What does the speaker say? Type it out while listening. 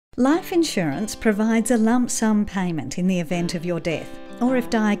Life insurance provides a lump sum payment in the event of your death, or if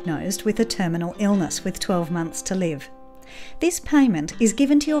diagnosed with a terminal illness with 12 months to live. This payment is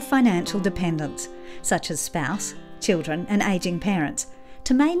given to your financial dependents, such as spouse, children and ageing parents,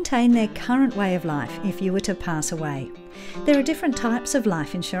 to maintain their current way of life if you were to pass away. There are different types of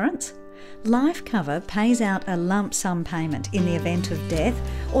life insurance. Life cover pays out a lump sum payment in the event of death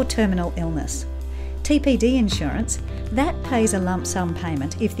or terminal illness. TPD insurance, that pays a lump sum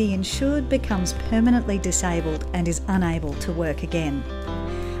payment if the insured becomes permanently disabled and is unable to work again.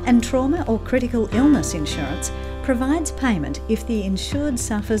 And trauma or critical illness insurance provides payment if the insured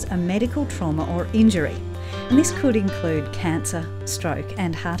suffers a medical trauma or injury, and this could include cancer, stroke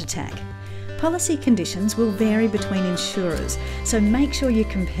and heart attack. Policy conditions will vary between insurers, so make sure you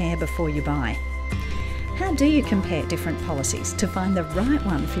compare before you buy. How do you compare different policies to find the right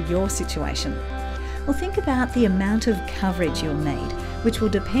one for your situation? Well, think about the amount of coverage you'll need, which will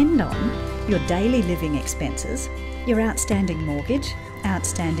depend on your daily living expenses, your outstanding mortgage,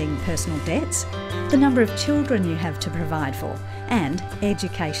 outstanding personal debts, the number of children you have to provide for, and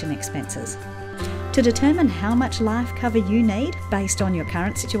education expenses. To determine how much life cover you need based on your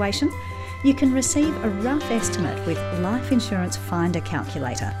current situation, you can receive a rough estimate with Life Insurance Finder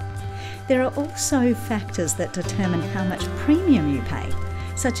Calculator. There are also factors that determine how much premium you pay,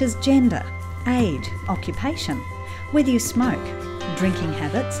 such as gender, age, occupation, whether you smoke, drinking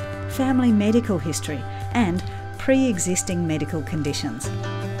habits, family medical history, and pre-existing medical conditions.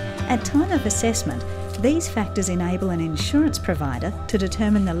 At time of assessment, these factors enable an insurance provider to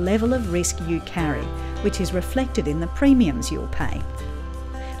determine the level of risk you carry, which is reflected in the premiums you'll pay.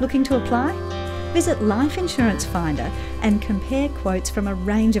 Looking to apply? Visit Life Insurance Finder and compare quotes from a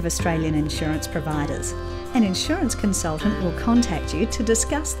range of Australian insurance providers. An insurance consultant will contact you to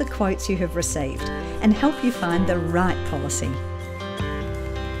discuss the quotes you have received and help you find the right policy.